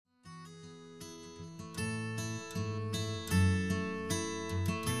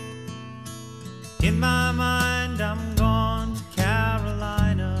In my mind, I'm gone to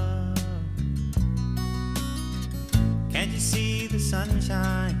Carolina. Can't you see the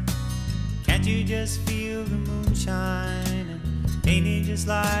sunshine? Can't you just feel the moonshine? And ain't it just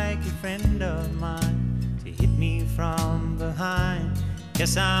like a friend of mine to hit me from behind?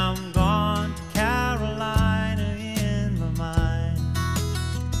 Guess I'm gone to Carolina in my mind.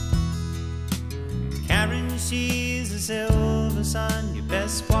 Karen, she's a silver sun. You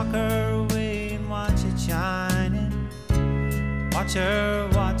best walk her away and watch it shining. Watch her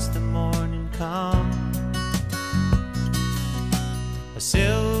watch the morning come. A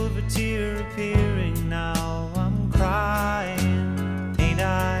silver tear appearing now. I'm crying, ain't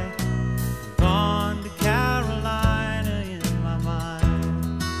I? Gone to Carolina in my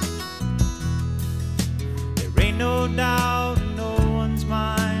mind. There ain't no doubt in no one's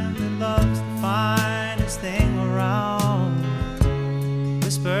mind that love's the finest thing around.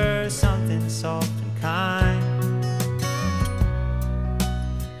 Whisper something soft and kind.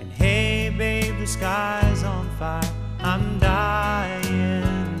 And hey babe, the sky's on fire. I'm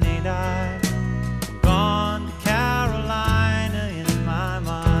dying, ain't I? I'm gone to Carolina in my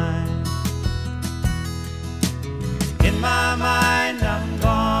mind. In my mind, I'm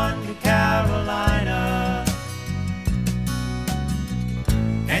gone to Carolina.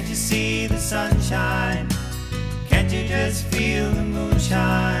 Can't you see the sunshine? Can't you just feel the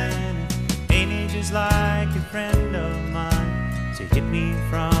moonshine? Ain't it just like a friend of mine to hit me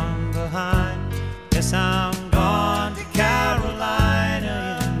from behind? Yes, I'm gone to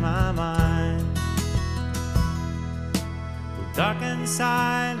Carolina in my mind. Well, dark and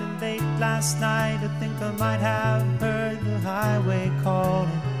silent late last night, I think I might have heard the highway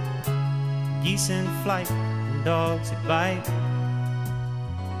calling. Geese in flight and dogs that bite.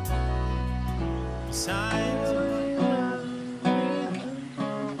 Signs of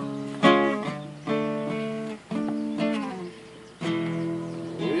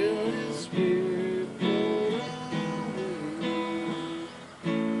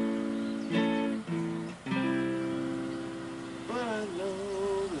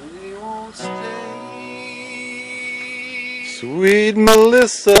Sweet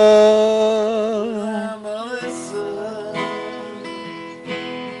Melissa,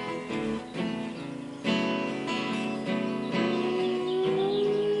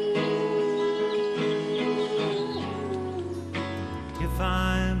 if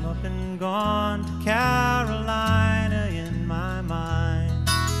I'm up and gone to Carolina in my mind.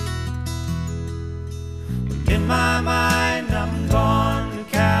 In my mind, I'm gone to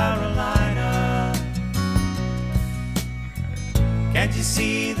Carolina. Can't you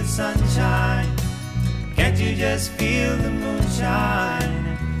see the sunshine? Can't you just feel the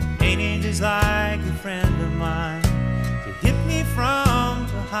moonshine? Ain't it just like a friend of mine to hit me from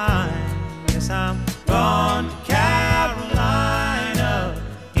behind? Yes, I'm gone to Carolina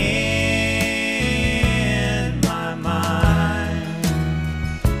in my mind.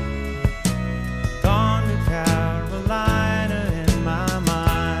 Gone to Carolina in my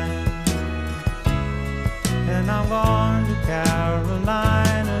mind. And I'm gone to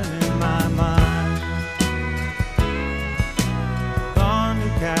Carolina in my mind. Gone to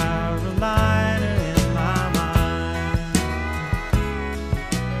Carolina in my mind.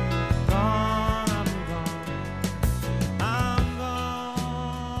 Gone, I'm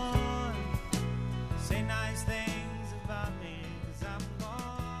gone. Say nice things about me, 'cause I'm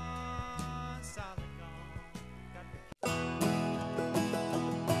gone, solid gone. Got the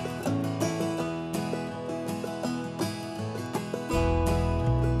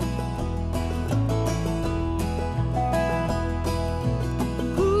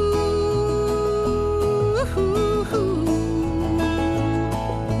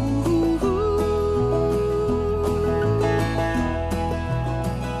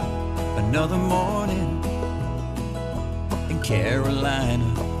Another morning in Carolina.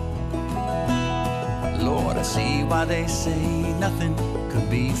 Lord, I see why they say nothing could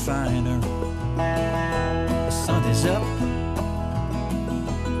be finer. The sun is up,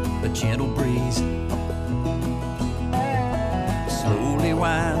 a gentle breeze slowly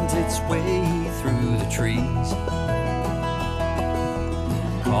winds its way through the trees.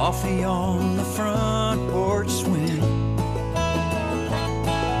 Coffee on the front porch swing,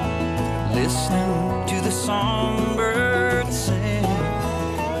 listening to the songbirds sing.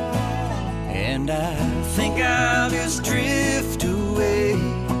 And I think I'll just drift away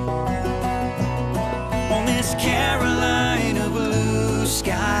on this Carolina blue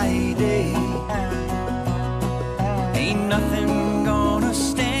sky day. Ain't nothing gonna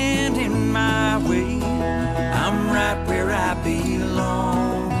stand in my way. I'm right where I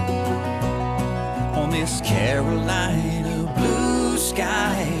belong.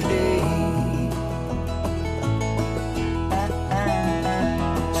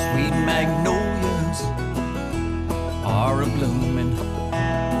 Sweet magnolias are a-bloomin'.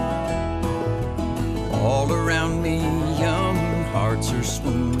 All around me, young hearts are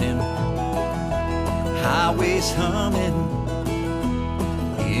swooning. Highways humming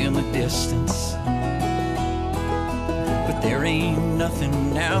in the distance, but there ain't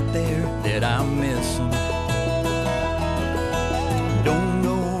nothing out there that I'm missing. Don't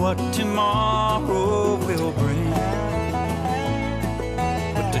know what tomorrow will bring,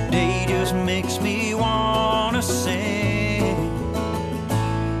 but today just makes me wanna sing.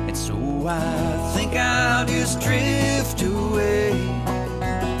 And so I think I'll just drift away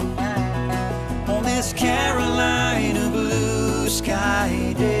on this Carolina blue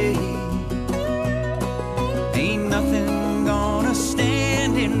sky day. Ain't nothing gonna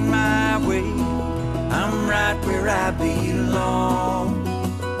stand in my way. I'm right where I belong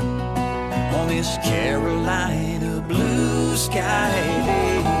on this Carolina blue sky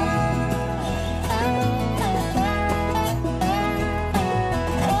day.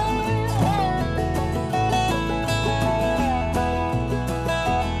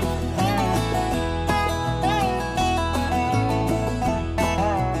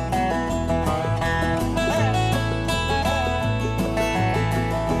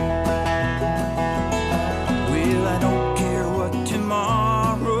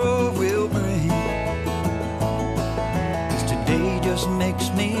 Makes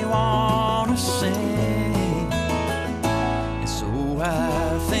me wanna sing, and so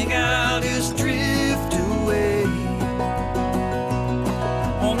I think I'll just drift away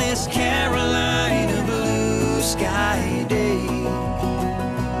on this Carolina blue sky day.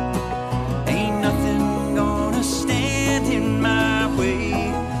 Ain't nothing gonna stand in my way.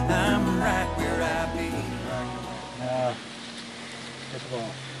 I'm right where I belong. That's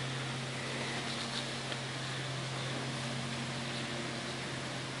all.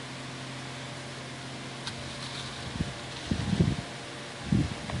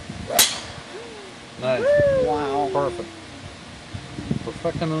 Nice. Wow. Perfect.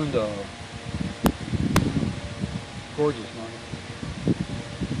 Perfectamundo. Gorgeous, Marty.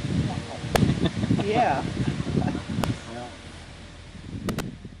 Yeah.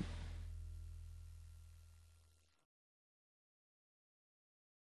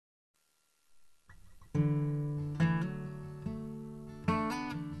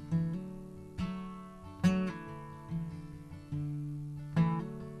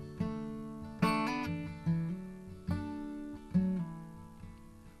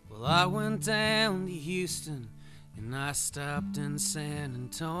 I went down to Houston and I stopped in San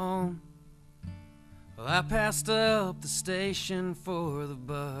Antonio. Well, I passed up the station for the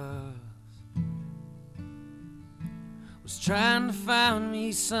bus. Was trying to find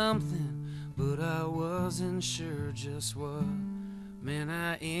me something, but I wasn't sure just what. Man,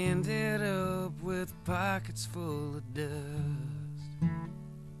 I ended up with pockets full of dust.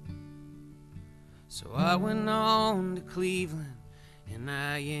 So I went on to Cleveland and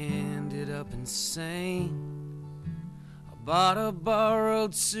I ended up insane. I bought a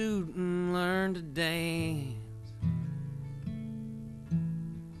borrowed suit and learned to dance.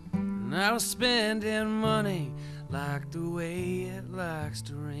 And I was spending money like the way it likes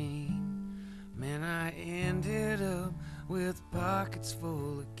to rain. Man, I ended up with pockets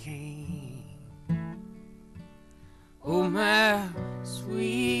full of cane. Oh, my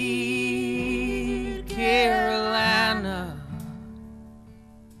sweet Carolina,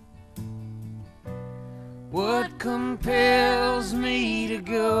 what compels me to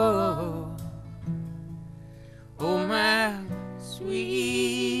go? Oh, my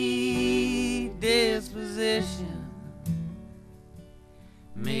sweet disposition,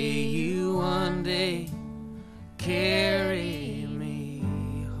 may you one day carry me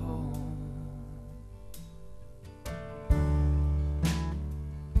home.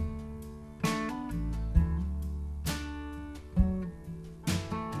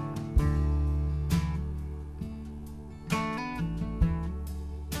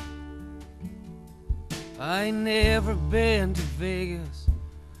 I ain't never been to Vegas,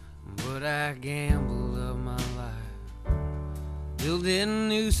 but I gambled up my life. Building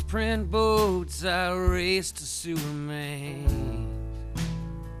newsprint boats, I raced to sewer mains,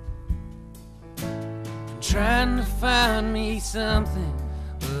 trying to find me something,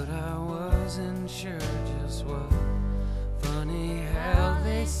 but I wasn't sure just what. Funny how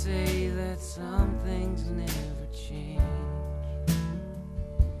they say that some things never change.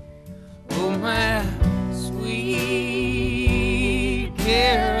 Oh, my sweet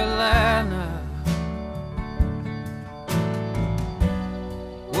Carolina,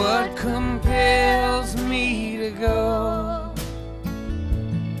 what compels me to go?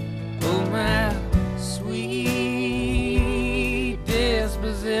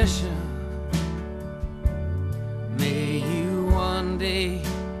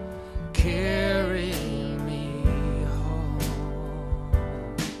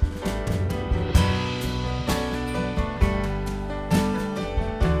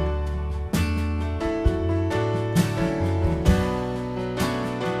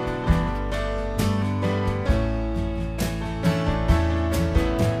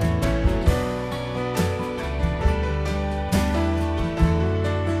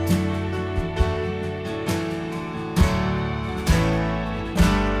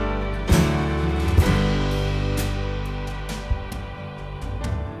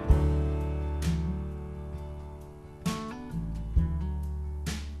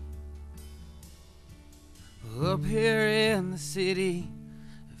 up here in the city,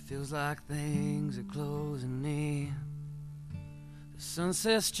 it feels like things are closing in. The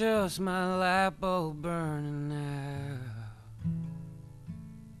sunset's just my light bulb burning out.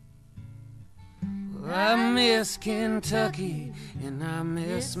 Well, I miss Kentucky and I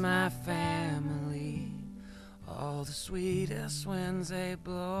miss my family. All the sweetest winds they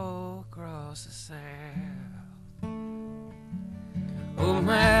blow across the south. Oh,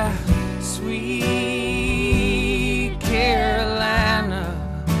 my sweet Carolina,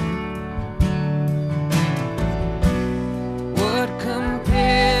 what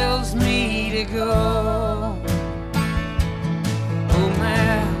compels me to go? Oh,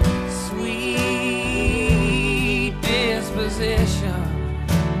 my sweet disposition,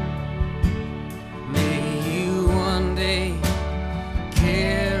 may you one day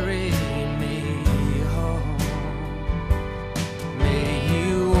carry me home. May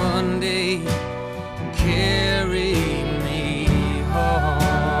you one day carry me home.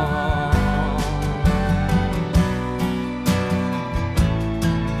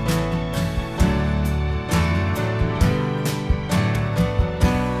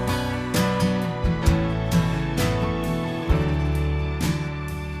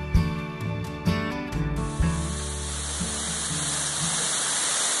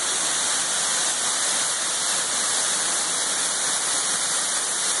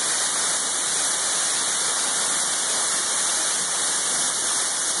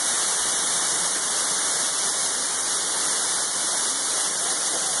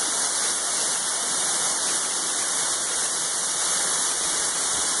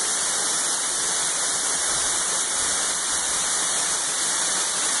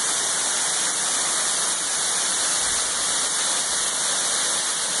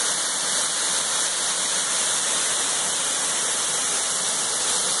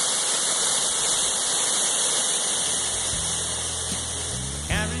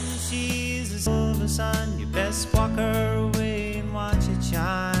 Silver sun, you best walk her away and watch it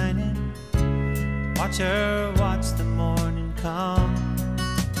shining. Watch her watch the morning come.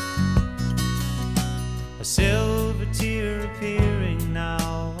 A silver tear appearing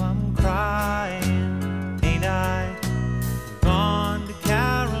now. I'm crying, ain't I? I'm gone to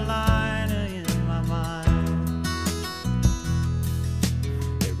Carolina in my mind.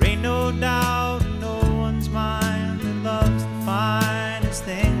 There ain't no doubt in no one's mind that love's the finest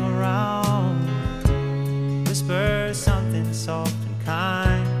thing around. Whisper something soft and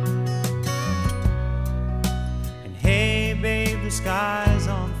kind. And hey babe, the sky's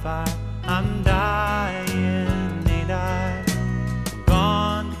on fire. I'm dying, ain't I? I'm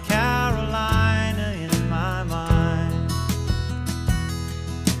gone to Carolina in my mind.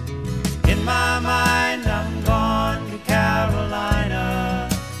 In my mind, I'm gone to Carolina.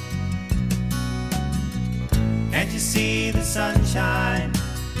 Can't you see the sunshine?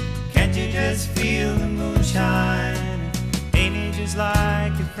 Can't you just feel the moonshine? Ain't it just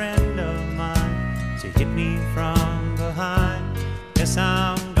like a friend of mine to hit me from behind? Yes,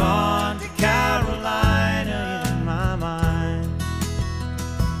 I'm gone to Carolina in my mind.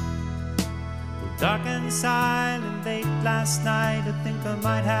 Well, dark and silent late last night, I think I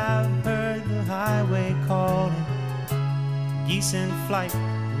might have heard the highway calling. Geese in flight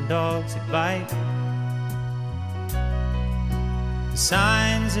and dogs that bite. The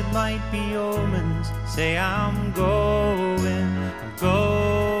signs that might be omens say I'm going, I'm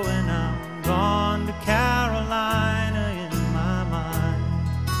gone to Carolina in my mind.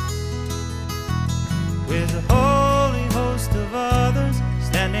 With a holy host of others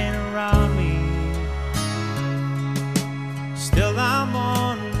standing around me, still I'm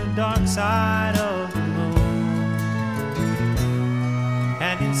on the dark side of the moon.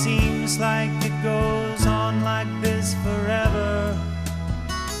 And it seems like it goes on like this forever.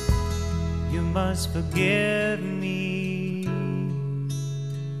 You must forgive me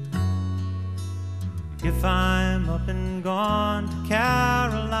if I'm up and gone to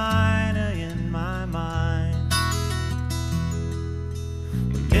Carolina in my mind.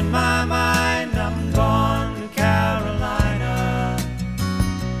 In my mind, I'm gone to Carolina.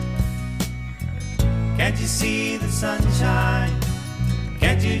 Can't you see the sunshine?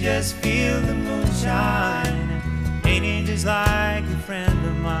 Can't you just feel the moonshine? Ain't it just like a friend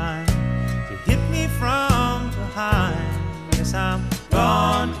of mine to hit me from behind? Yes, I'm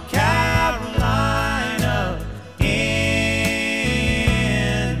gone to Carolina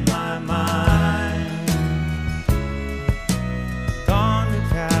in my mind. Gone to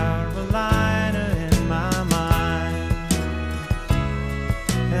Carolina in my mind.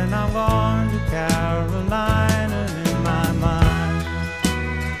 And I'm gone to Carolina.